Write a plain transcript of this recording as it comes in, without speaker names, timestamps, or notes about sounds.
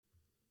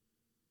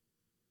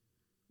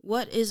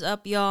What is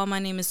up, y'all? My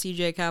name is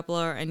CJ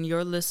Kaplar, and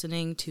you're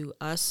listening to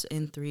Us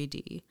in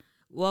 3D.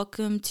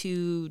 Welcome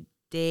to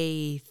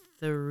day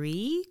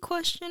 3,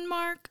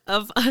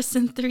 of Us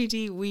in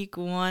 3D week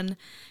 1.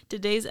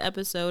 Today's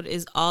episode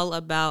is all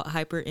about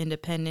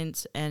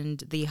hyper-independence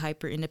and the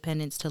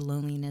hyper-independence to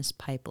loneliness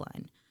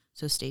pipeline.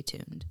 So stay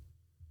tuned.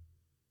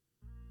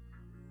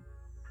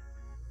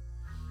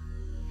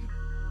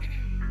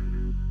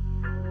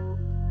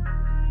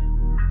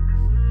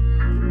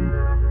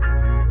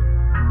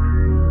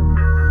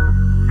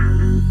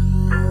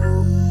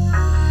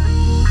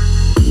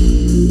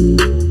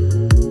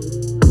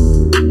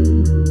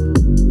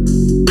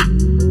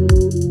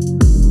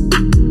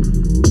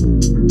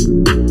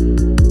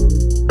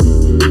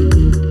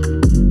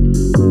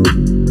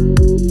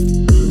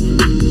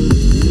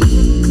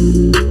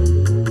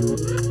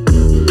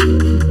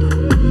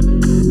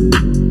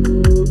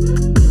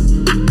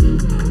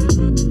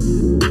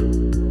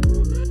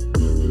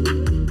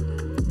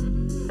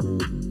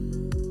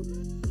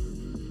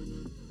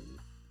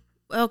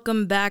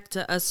 Welcome back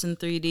to Us in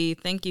 3D.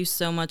 Thank you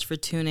so much for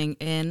tuning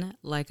in.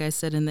 Like I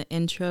said in the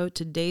intro,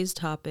 today's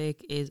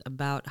topic is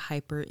about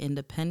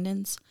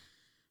hyper-independence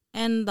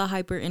and the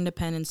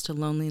hyper-independence to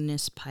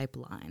loneliness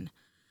pipeline.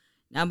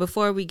 Now,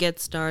 before we get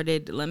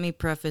started, let me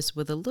preface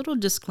with a little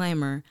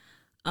disclaimer.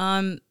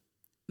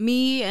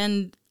 Me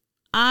and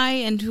I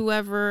and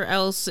whoever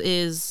else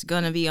is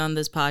going to be on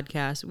this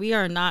podcast, we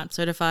are not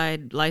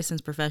certified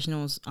licensed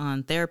professionals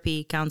on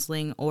therapy,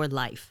 counseling, or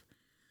life.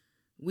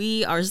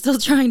 We are still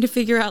trying to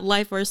figure out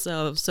life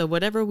ourselves. So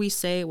whatever we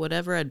say,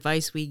 whatever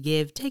advice we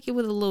give, take it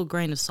with a little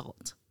grain of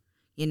salt.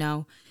 You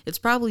know, it's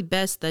probably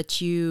best that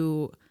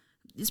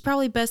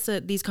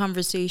these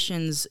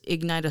conversations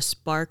ignite a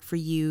spark for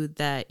you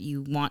that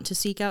you want to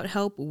seek out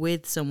help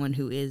with someone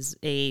who is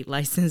a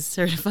licensed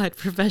certified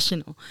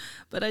professional.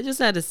 But I just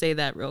had to say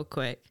that real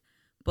quick.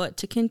 But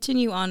to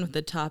continue on with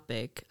the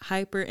topic,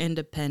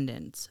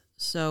 hyper-independence.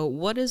 So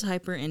what is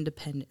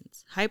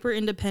hyper-independence?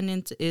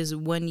 Hyper-independence is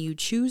when you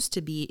choose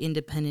to be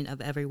independent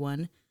of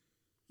everyone,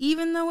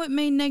 even though it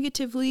may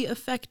negatively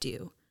affect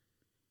you.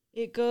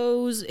 It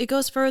goes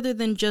further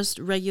than just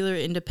regular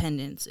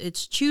independence.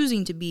 It's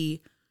choosing to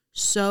be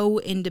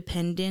so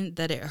independent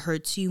that it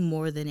hurts you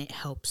more than it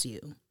helps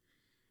you.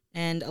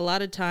 And a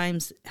lot of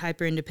times,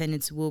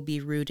 hyper-independence will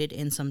be rooted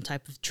in some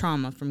type of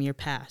trauma from your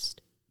past.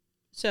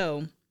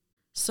 So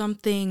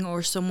something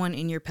or someone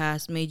in your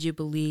past made you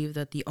believe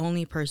that the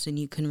only person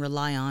you can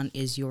rely on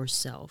is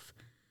yourself.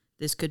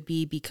 This could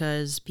be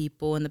because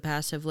people in the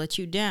past have let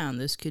you down.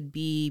 This could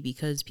be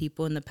because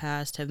people in the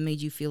past have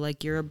made you feel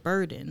like you're a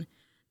burden.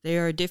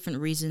 There are different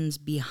reasons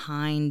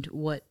behind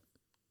what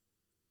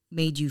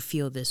made you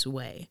feel this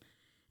way.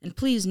 And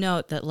please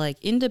note that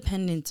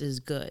independence is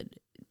good.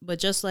 But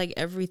just like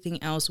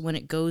everything else, when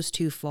it goes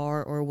too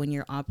far or when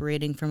you're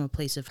operating from a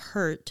place of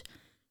hurt,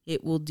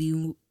 it will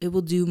do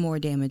more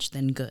damage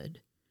than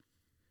good.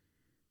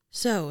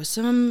 So,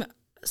 some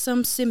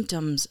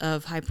symptoms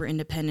of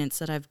hyperindependence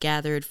that I've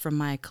gathered from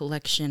my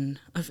collection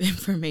of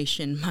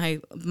information,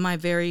 my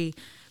very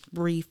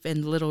brief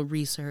and little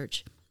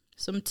research.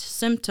 Some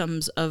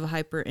symptoms of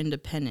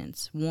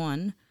hyperindependence.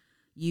 1,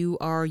 you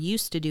are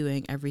used to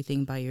doing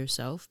everything by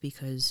yourself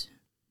because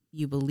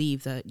you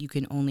believe that you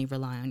can only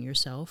rely on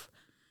yourself.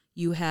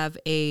 You have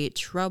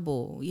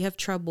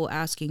trouble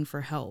asking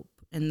for help.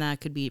 And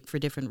that could be for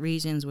different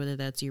reasons, whether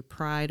that's your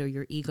pride or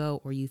your ego,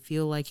 or you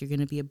feel like you're going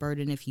to be a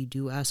burden if you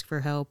do ask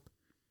for help.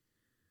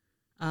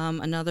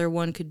 Another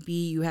one could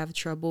be you have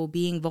trouble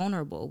being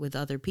vulnerable with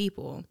other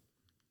people.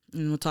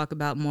 And we'll talk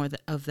about more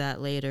of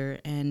that later.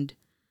 And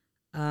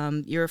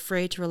you're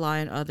afraid to rely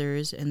on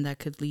others, and that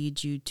could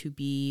lead you to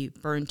be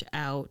burnt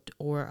out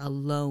or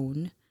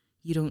alone.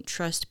 You don't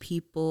trust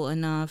people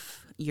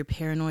enough. You're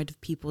paranoid of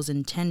people's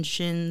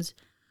intentions.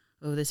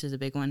 Oh, this is a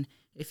big one.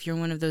 If you're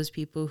one of those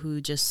people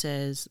who just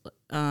says,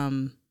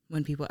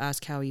 when people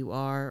ask how you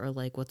are or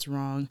what's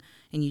wrong,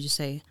 and you just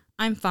say,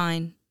 I'm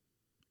fine,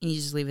 and you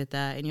just leave it at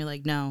that, and you're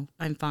like, no,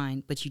 I'm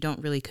fine, but you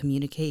don't really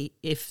communicate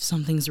if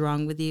something's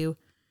wrong with you,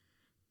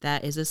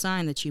 that is a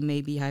sign that you may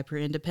be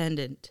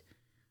hyper-independent.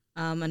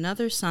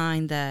 Another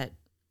sign that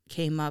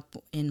came up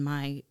in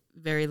my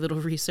very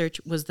little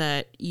research was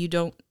that you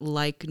don't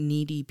like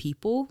needy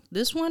people.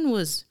 This one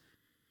was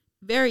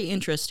very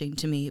interesting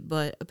to me,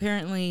 but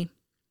apparently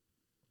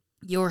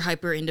your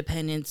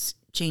hyper-independence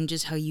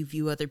changes how you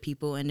view other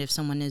people, and if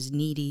someone is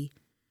needy,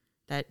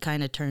 that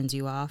kind of turns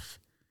you off.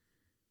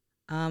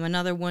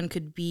 Another one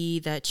could be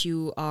that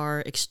you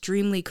are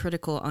extremely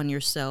critical on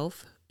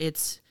yourself.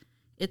 It's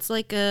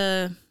like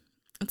the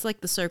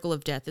circle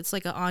of death. It's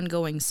like an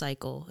ongoing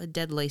cycle, a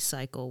deadly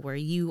cycle, where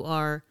you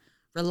are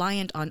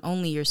reliant on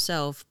only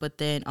yourself, but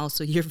then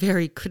also you're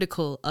very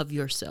critical of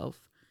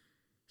yourself.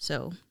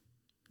 So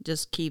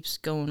just keeps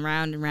going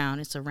round and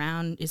round.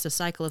 It's a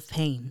cycle of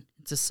pain.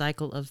 It's a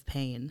cycle of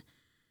pain.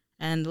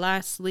 And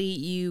lastly,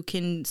 you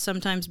can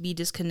sometimes be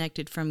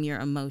disconnected from your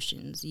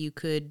emotions. You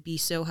could be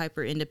so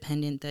hyper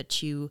independent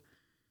that you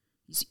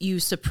You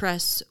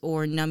suppress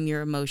or numb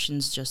your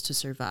emotions just to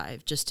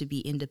survive, just to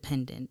be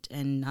independent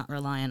and not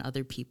rely on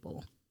other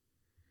people.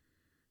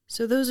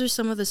 So those are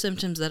some of the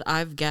symptoms that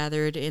I've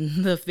gathered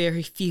in the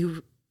very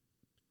few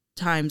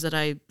times that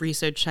I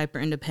researched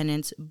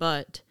hyperindependence.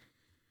 But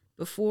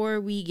before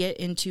we get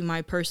into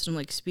my personal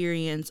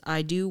experience,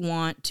 I do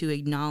want to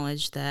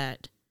acknowledge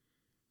that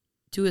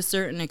to a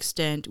certain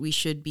extent, we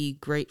should be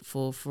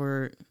grateful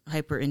for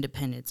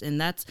hyperindependence. And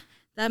that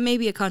may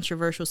be a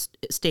controversial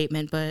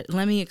statement, but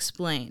let me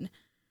explain.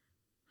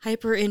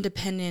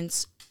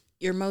 Hyperindependence,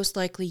 you're most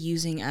likely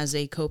using as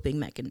a coping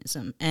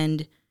mechanism.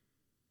 And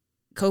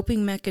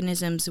coping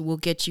mechanisms will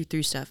get you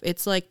through stuff.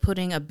 It's like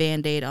putting a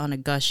Band-Aid on a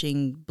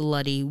gushing,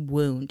 bloody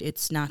wound.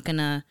 It's not going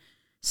to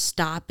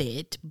stop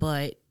it,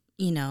 but,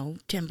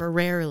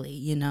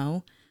 temporarily.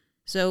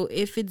 So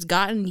if it's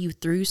gotten you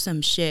through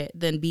some shit,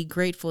 then be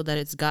grateful that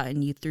it's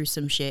gotten you through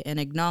some shit and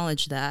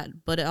acknowledge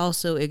that, but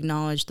also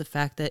acknowledge the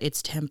fact that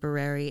it's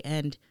temporary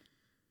and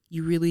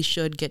you really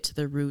should get to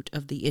the root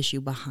of the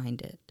issue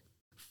behind it.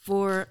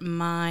 For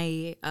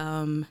my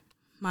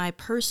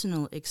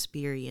personal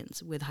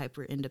experience with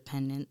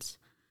hyperindependence,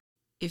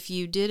 if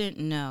you didn't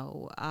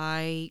know,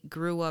 I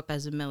grew up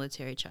as a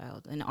military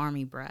child, an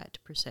army brat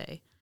per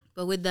se.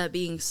 But with that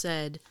being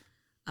said,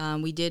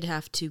 we did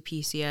have to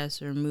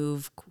PCS or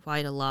move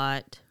quite a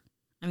lot.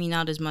 I mean,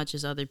 not as much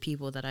as other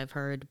people that I've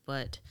heard,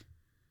 but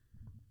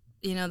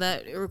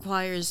that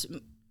requires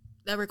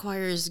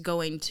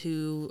going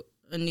to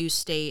a new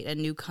state, a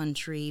new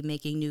country,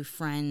 making new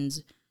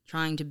friends,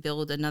 trying to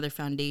build another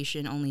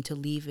foundation only to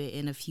leave it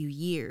in a few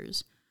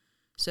years.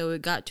 So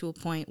it got to a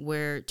point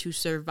where to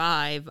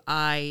survive,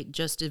 I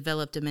just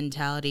developed a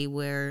mentality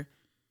where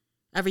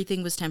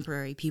everything was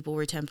temporary, people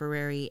were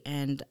temporary,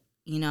 and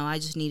I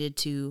just needed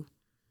to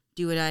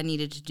do what I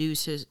needed to do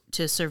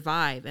to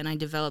survive. And I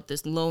developed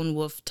this lone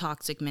wolf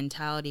toxic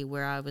mentality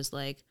where I was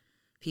like,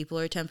 people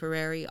are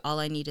temporary, all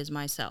I need is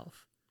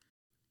myself.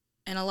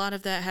 And a lot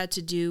of that had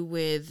to do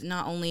with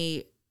not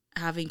only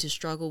having to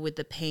struggle with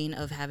the pain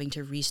of having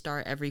to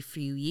restart every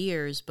few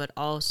years, but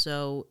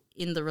also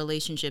in the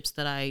relationships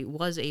that I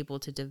was able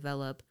to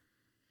develop,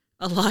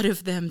 a lot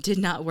of them did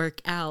not work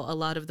out. A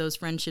lot of those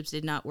friendships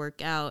did not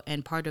work out.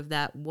 And part of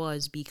that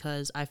was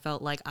because I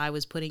felt like I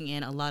was putting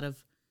in a lot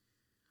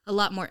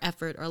more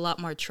effort or a lot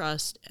more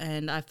trust.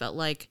 And I felt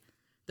like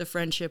the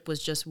friendship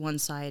was just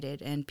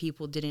one-sided and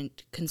people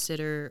didn't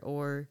consider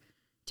or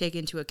take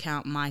into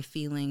account my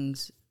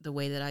feelings the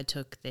way that I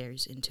took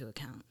theirs into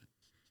account.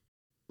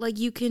 Like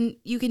you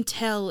can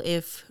tell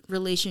if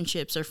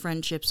relationships or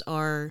friendships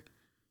you're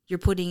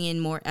putting in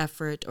more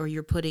effort or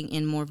you're putting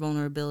in more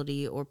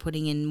vulnerability or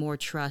putting in more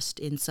trust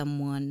in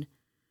someone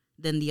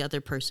than the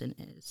other person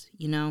is,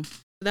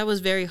 That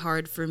was very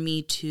hard for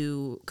me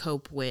to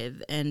cope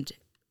with. And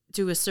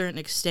to a certain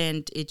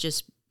extent,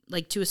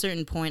 to a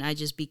certain point, I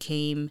just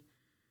became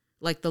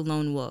like the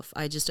lone wolf.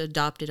 I just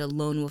adopted a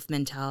lone wolf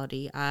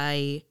mentality.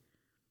 I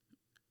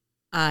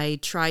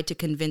tried to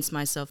convince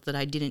myself that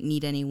I didn't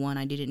need anyone.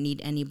 I didn't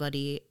need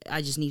anybody.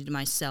 I just needed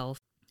myself.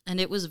 And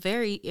it was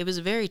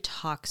very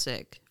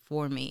toxic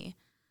for me.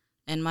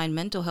 And my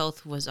mental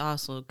health was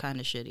also kind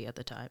of shitty at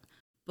the time.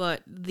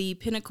 But the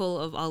pinnacle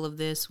of all of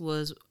this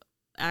was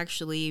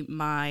actually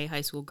my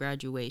high school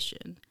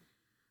graduation.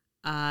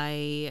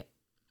 I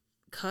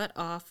cut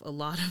off a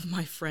lot of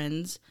my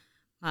friends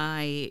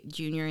my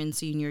junior and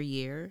senior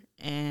year,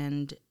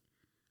 and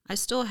I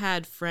still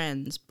had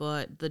friends,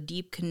 but the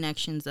deep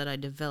connections that I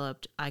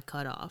developed, I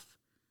cut off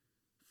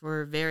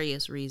for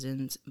various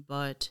reasons.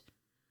 But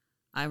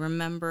I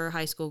remember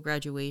high school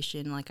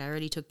graduation, I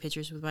already took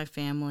pictures with my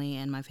family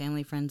and my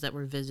family friends that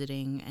were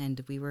visiting,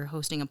 and we were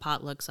hosting a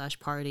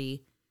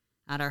potluck/party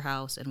at our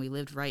house, and we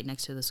lived right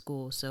next to the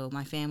school. So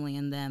my family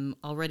and them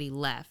already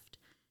left,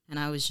 and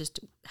I was just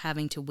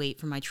having to wait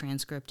for my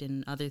transcript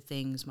and other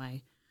things,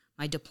 my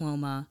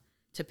diploma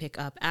to pick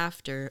up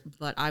after.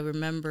 But I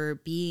remember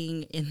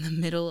being in the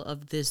middle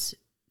of this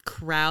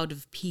crowd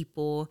of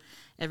people.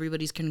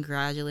 Everybody's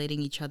congratulating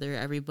each other.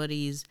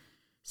 Everybody's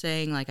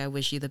saying, I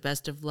wish you the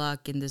best of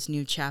luck in this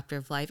new chapter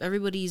of life.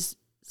 Everybody's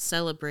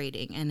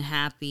celebrating and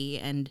happy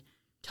and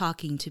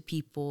talking to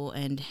people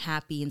and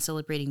happy and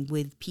celebrating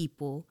with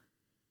people.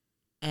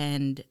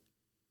 And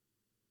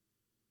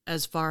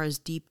as far as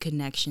deep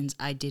connections,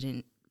 I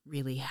didn't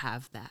really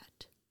have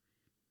that.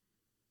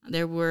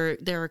 There were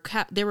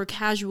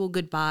casual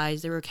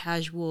goodbyes, there were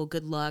casual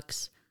good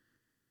lucks,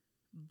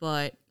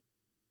 but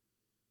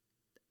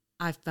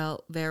I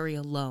felt very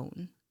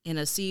alone. In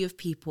a sea of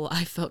people,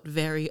 I felt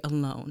very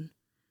alone.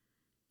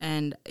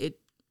 And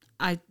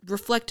I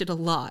reflected a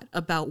lot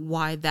about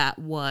why that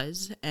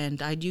was,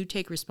 and I do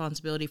take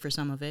responsibility for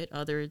some of it.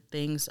 Other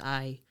things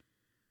I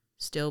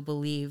still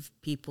believe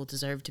people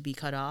deserve to be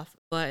cut off.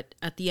 But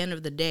at the end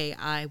of the day,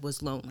 I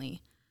was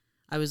lonely.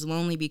 I was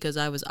lonely because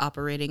I was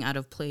operating out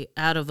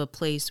of a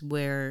place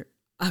where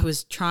I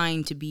was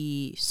trying to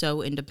be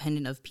so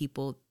independent of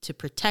people to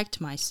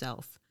protect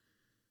myself,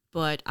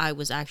 but I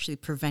was actually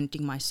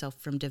preventing myself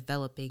from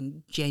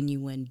developing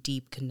genuine,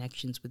 deep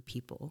connections with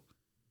people.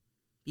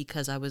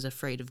 because I was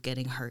afraid of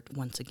getting hurt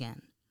once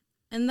again.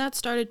 And that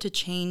started to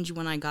change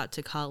when I got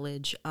to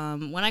college.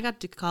 When I got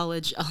to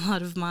college,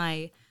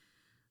 I'm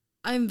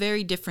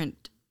very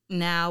different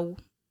now,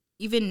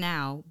 even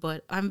now,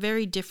 but I'm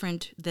very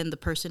different than the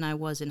person I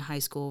was in high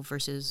school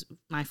versus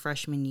my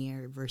freshman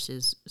year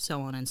versus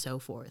so on and so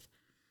forth.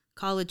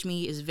 College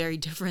me is very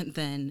different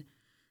than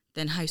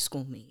high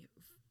school me,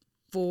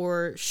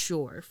 for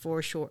sure,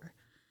 for sure.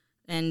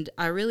 And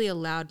I really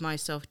allowed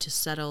myself to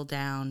settle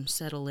down,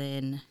 settle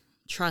in,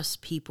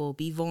 trust people,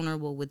 be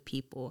vulnerable with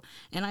people.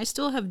 And I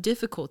still have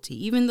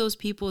difficulty, even those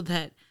people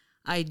that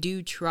I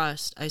do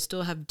trust, I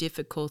still have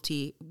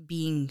difficulty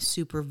being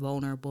super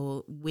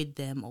vulnerable with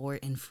them or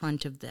in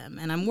front of them.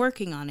 And I'm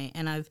working on it.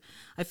 And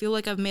I feel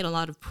like I've made a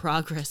lot of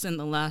progress in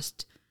the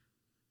last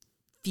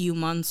few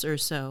months or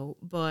so.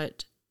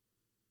 But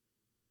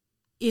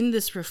in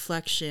this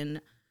reflection,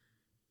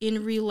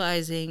 in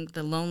realizing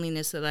the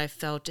loneliness that I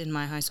felt in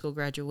my high school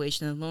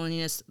graduation, the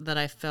loneliness that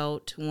I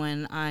felt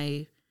when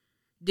I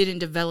didn't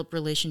develop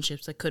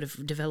relationships that could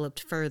have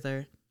developed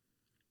further,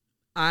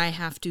 I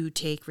have to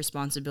take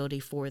responsibility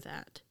for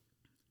that.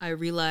 I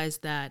realize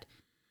that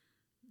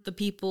the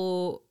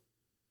people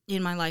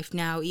in my life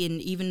now,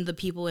 and even the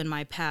people in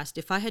my past,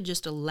 if I had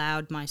just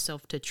allowed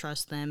myself to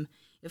trust them,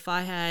 if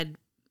I had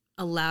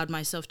allowed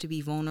myself to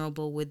be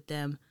vulnerable with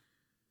them,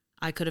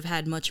 I could have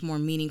had much more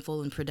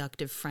meaningful and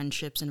productive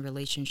friendships and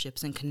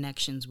relationships and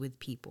connections with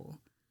people.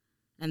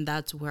 And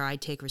that's where I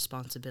take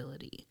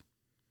responsibility.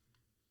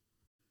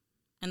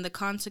 And the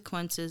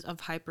consequences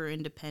of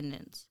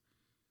hyper-independence.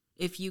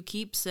 If you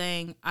keep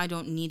saying, I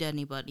don't need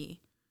anybody,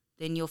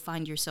 then you'll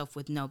find yourself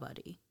with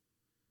nobody.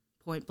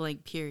 Point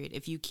blank, period.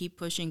 If you keep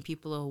pushing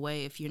people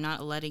away, if you're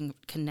not letting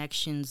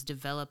connections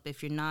develop,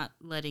 if you're not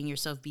letting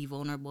yourself be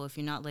vulnerable, if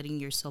you're not letting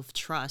yourself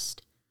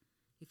trust,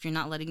 if you're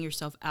not letting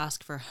yourself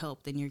ask for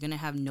help, then you're going to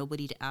have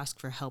nobody to ask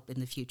for help in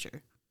the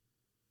future.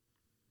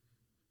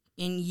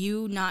 In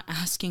you not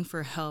asking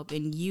for help,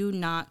 in you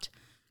not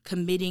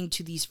committing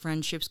to these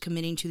friendships,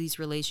 committing to these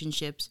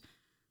relationships,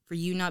 for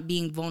you not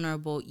being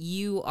vulnerable,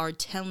 you are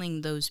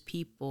telling those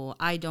people,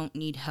 I don't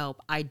need help,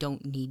 I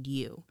don't need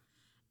you.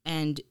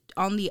 And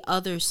on the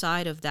other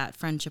side of that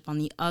friendship, on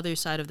the other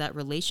side of that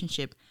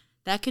relationship,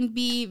 that can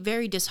be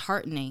very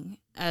disheartening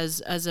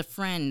as a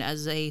friend,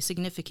 as a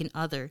significant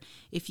other.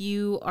 If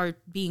you are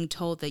being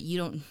told that you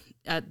don't,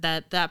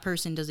 that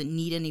person doesn't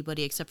need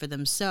anybody except for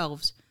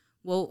themselves,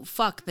 well,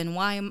 fuck, then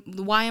why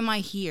am I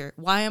here?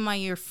 Why am I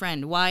your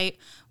friend? Why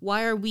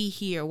are we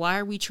here? Why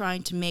are we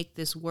trying to make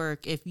this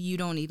work if you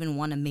don't even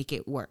want to make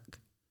it work?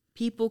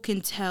 People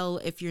can tell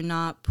if you're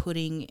not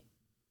putting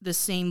the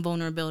same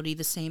vulnerability,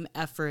 the same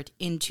effort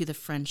into the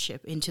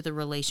friendship, into the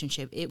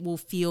relationship. It will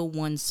feel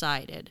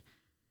one-sided.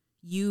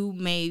 You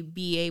may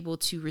be able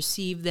to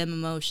receive them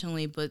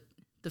emotionally, but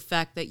the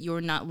fact that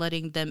you're not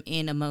letting them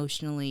in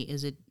emotionally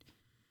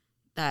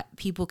that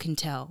people can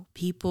tell.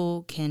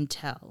 People can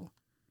tell.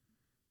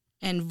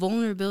 And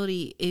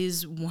vulnerability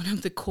is one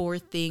of the core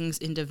things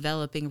in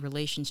developing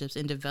relationships,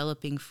 in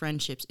developing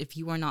friendships. If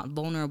you are not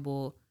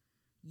vulnerable,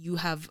 you're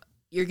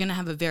going to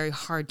have a very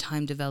hard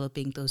time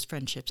developing those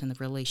friendships and the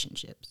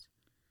relationships.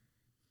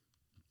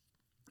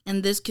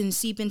 And this can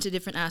seep into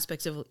different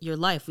aspects of your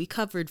life. We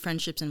covered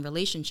friendships and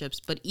relationships,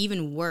 but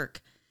even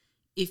work.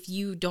 If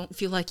you don't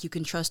feel like you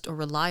can trust or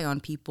rely on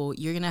people,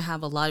 you're going to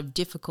have a lot of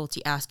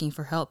difficulty asking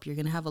for help. You're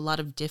going to have a lot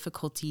of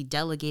difficulty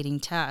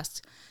delegating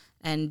tasks.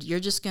 And you're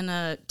just going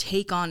to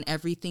take on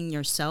everything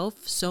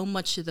yourself, so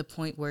much to the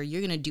point where you're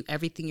going to do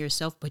everything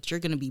yourself, but you're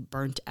going to be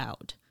burnt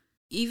out.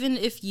 Even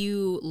if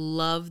you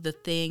love the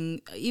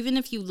thing, even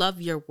if you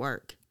love your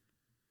work,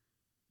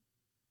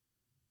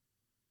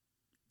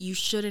 you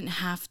shouldn't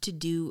have to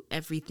do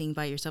everything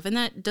by yourself. And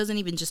that doesn't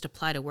even just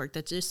apply to work.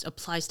 That just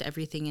applies to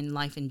everything in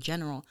life in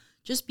general.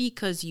 Just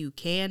because you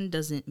can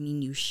doesn't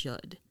mean you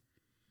should.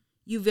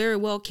 You very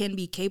well can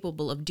be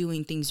capable of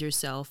doing things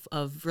yourself,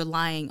 of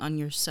relying on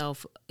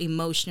yourself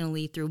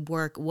emotionally through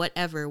work,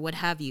 whatever, what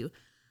have you.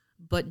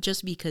 But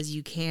just because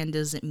you can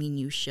doesn't mean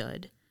you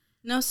should.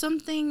 Now,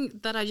 something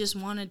that I just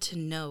wanted to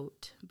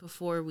note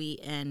before we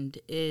end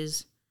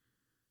is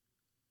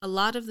a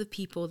lot of the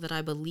people that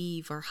I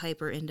believe are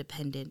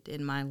hyper-independent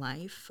in my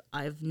life,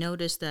 I've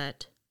noticed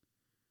that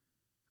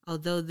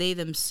although they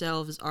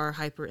themselves are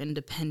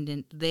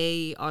hyper-independent,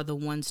 they are the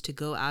ones to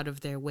go out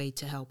of their way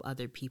to help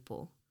other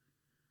people.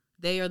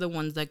 They are the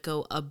ones that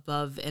go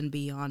above and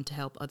beyond to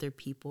help other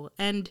people.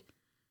 And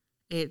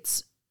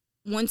it's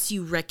once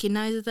you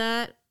recognize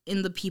that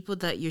in the people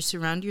that you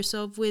surround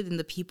yourself with and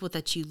the people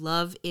that you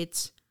love,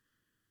 it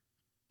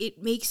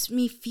makes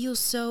me feel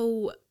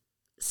so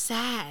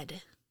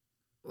sad.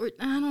 Or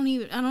I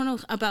don't know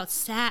about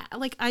sad.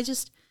 Like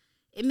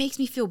it makes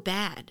me feel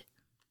bad.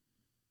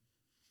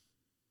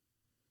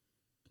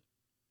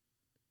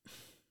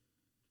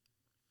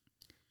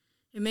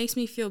 It makes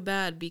me feel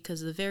bad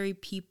because the very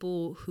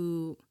people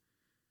who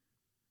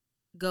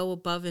go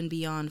above and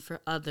beyond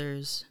for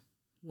others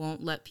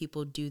won't let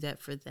people do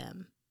that for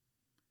them.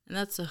 And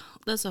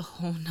that's a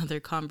whole nother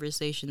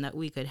conversation that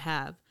we could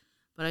have.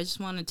 But I just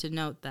wanted to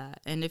note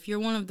that. And if you're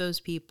one of those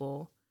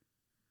people,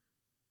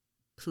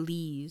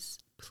 please,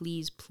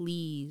 please,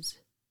 please,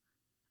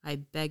 I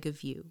beg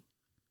of you,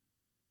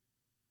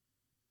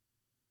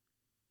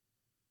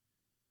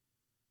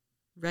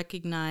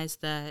 recognize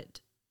that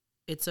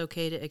it's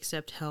okay to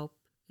accept help.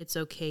 It's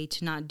okay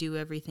to not do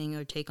everything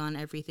or take on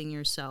everything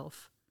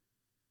yourself.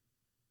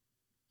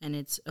 And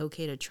it's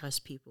okay to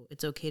trust people.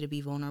 It's okay to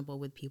be vulnerable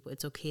with people.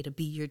 It's okay to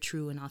be your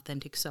true and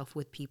authentic self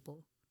with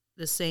people.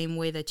 The same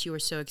way that you are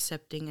so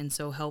accepting and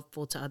so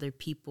helpful to other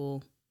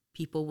people,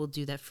 people will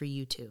do that for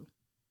you too.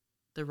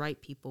 The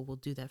right people will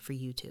do that for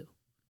you too.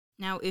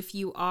 Now, if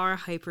you are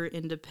hyper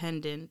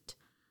independent,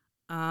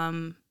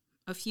 a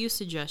few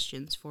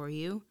suggestions for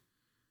you.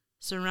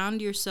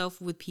 Surround yourself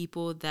with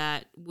people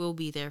that will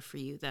be there for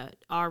you, that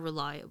are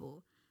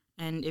reliable.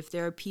 And if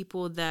there are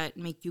people that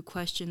make you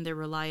question their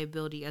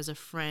reliability as a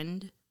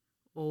friend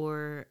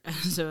or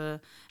as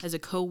a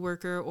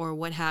coworker or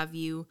what have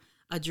you,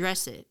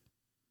 address it.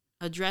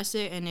 Address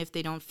it, and if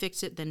they don't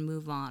fix it, then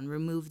move on.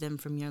 Remove them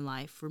from your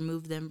life.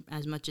 Remove them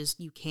as much as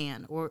you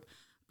can.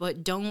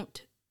 But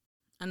don't.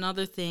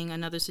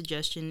 Another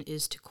suggestion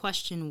is to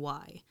question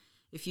why.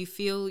 If you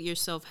feel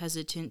yourself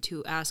hesitant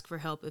to ask for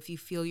help, if you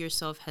feel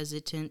yourself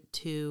hesitant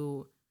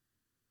to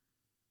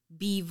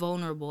be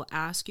vulnerable,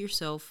 ask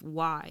yourself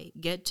why.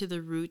 Get to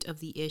the root of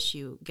the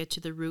issue. Get to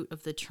the root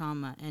of the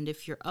trauma. And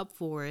if you're up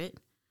for it,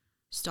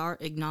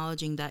 start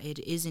acknowledging that it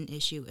is an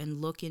issue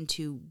and look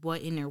into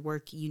what inner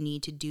work you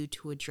need to do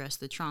to address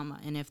the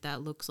trauma. And if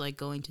that looks like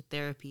going to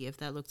therapy, if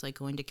that looks like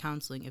going to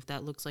counseling, if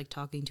that looks like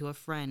talking to a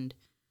friend,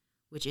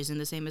 which isn't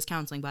the same as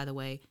counseling, by the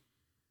way,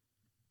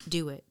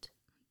 do it.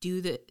 Do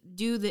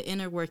the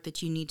inner work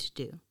that you need to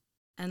do.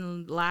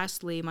 And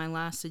lastly, my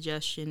last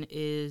suggestion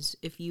is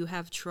if you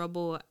have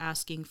trouble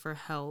asking for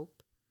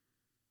help,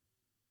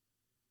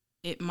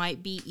 it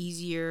might be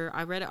easier.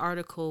 I read an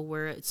article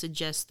where it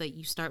suggests that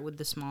you start with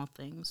the small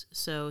things.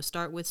 So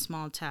start with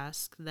small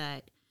tasks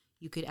that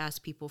you could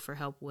ask people for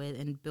help with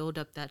and build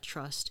up that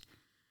trust.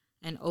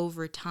 And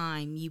over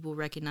time, you will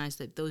recognize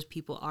that those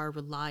people are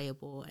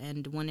reliable.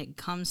 And when it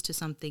comes to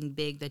something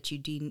big that you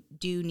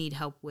do need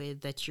help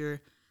with, that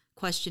you're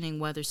questioning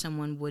whether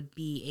someone would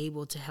be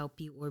able to help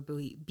you or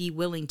be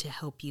willing to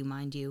help you,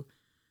 mind you,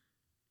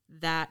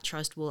 that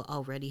trust will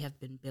already have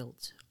been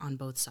built on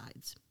both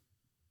sides.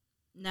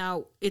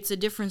 Now, it's a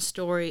different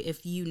story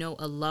if you know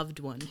a loved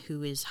one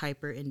who is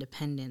hyper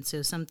independent.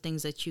 So some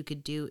things that you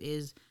could do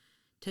is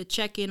to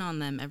check in on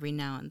them every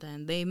now and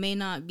then. They may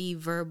not be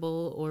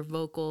verbal or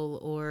vocal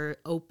or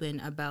open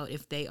about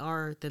if they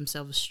are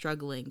themselves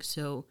struggling.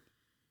 So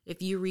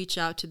if you reach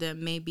out to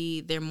them,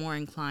 maybe they're more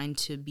inclined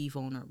to be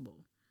vulnerable.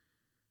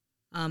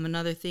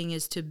 Another thing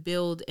is to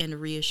build and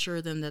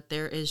reassure them that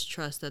there is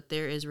trust, that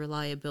there is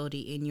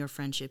reliability in your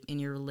friendship, in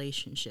your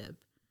relationship.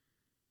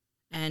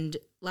 And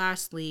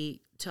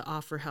lastly, to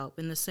offer help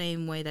in the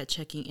same way that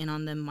checking in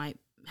on them might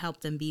help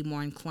them be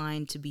more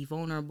inclined to be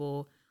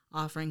vulnerable.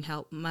 Offering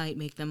help might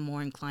make them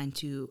more inclined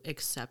to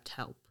accept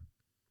help.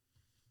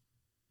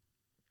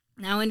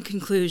 Now, in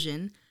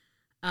conclusion,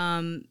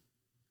 one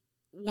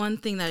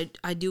thing that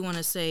I do want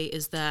to say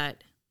is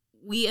that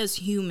we as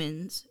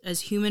humans,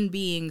 as human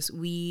beings,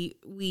 we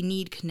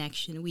need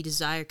connection. We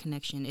desire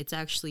connection. It's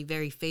actually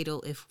very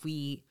fatal if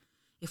we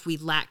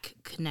lack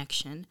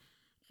connection,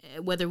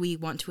 whether we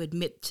want to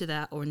admit to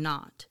that or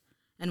not.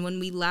 And when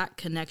we lack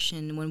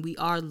connection, when we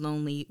are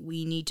lonely,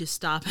 we need to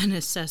stop and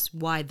assess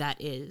why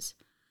that is.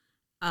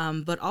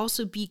 But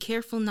also be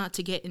careful not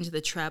to get into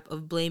the trap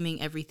of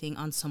blaming everything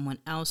on someone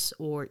else,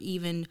 or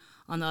even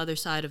on the other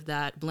side of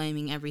that,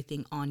 blaming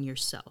everything on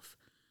yourself.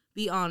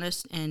 Be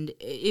honest, and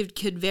it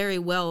could very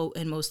well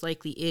and most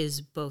likely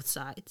is both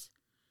sides.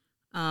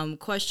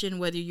 Question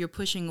whether you're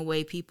pushing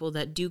away people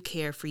that do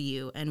care for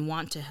you and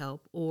want to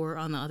help, or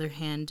on the other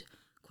hand,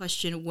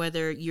 question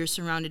whether you're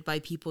surrounded by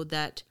people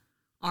that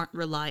aren't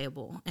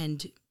reliable,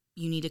 and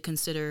you need to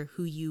consider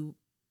who you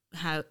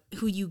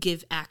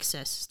give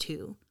access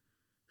to,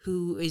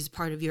 who is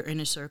part of your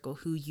inner circle,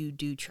 who you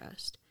do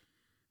trust.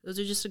 Those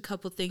are just a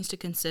couple things to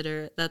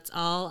consider. That's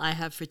all I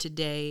have for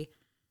today.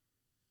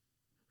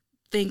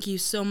 Thank you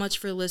so much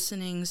for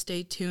listening.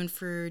 Stay tuned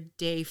for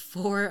day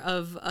 4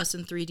 of Us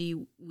in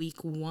 3D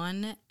week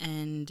 1.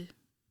 And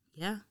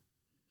yeah,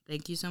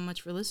 thank you so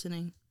much for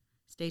listening.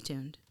 Stay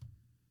tuned.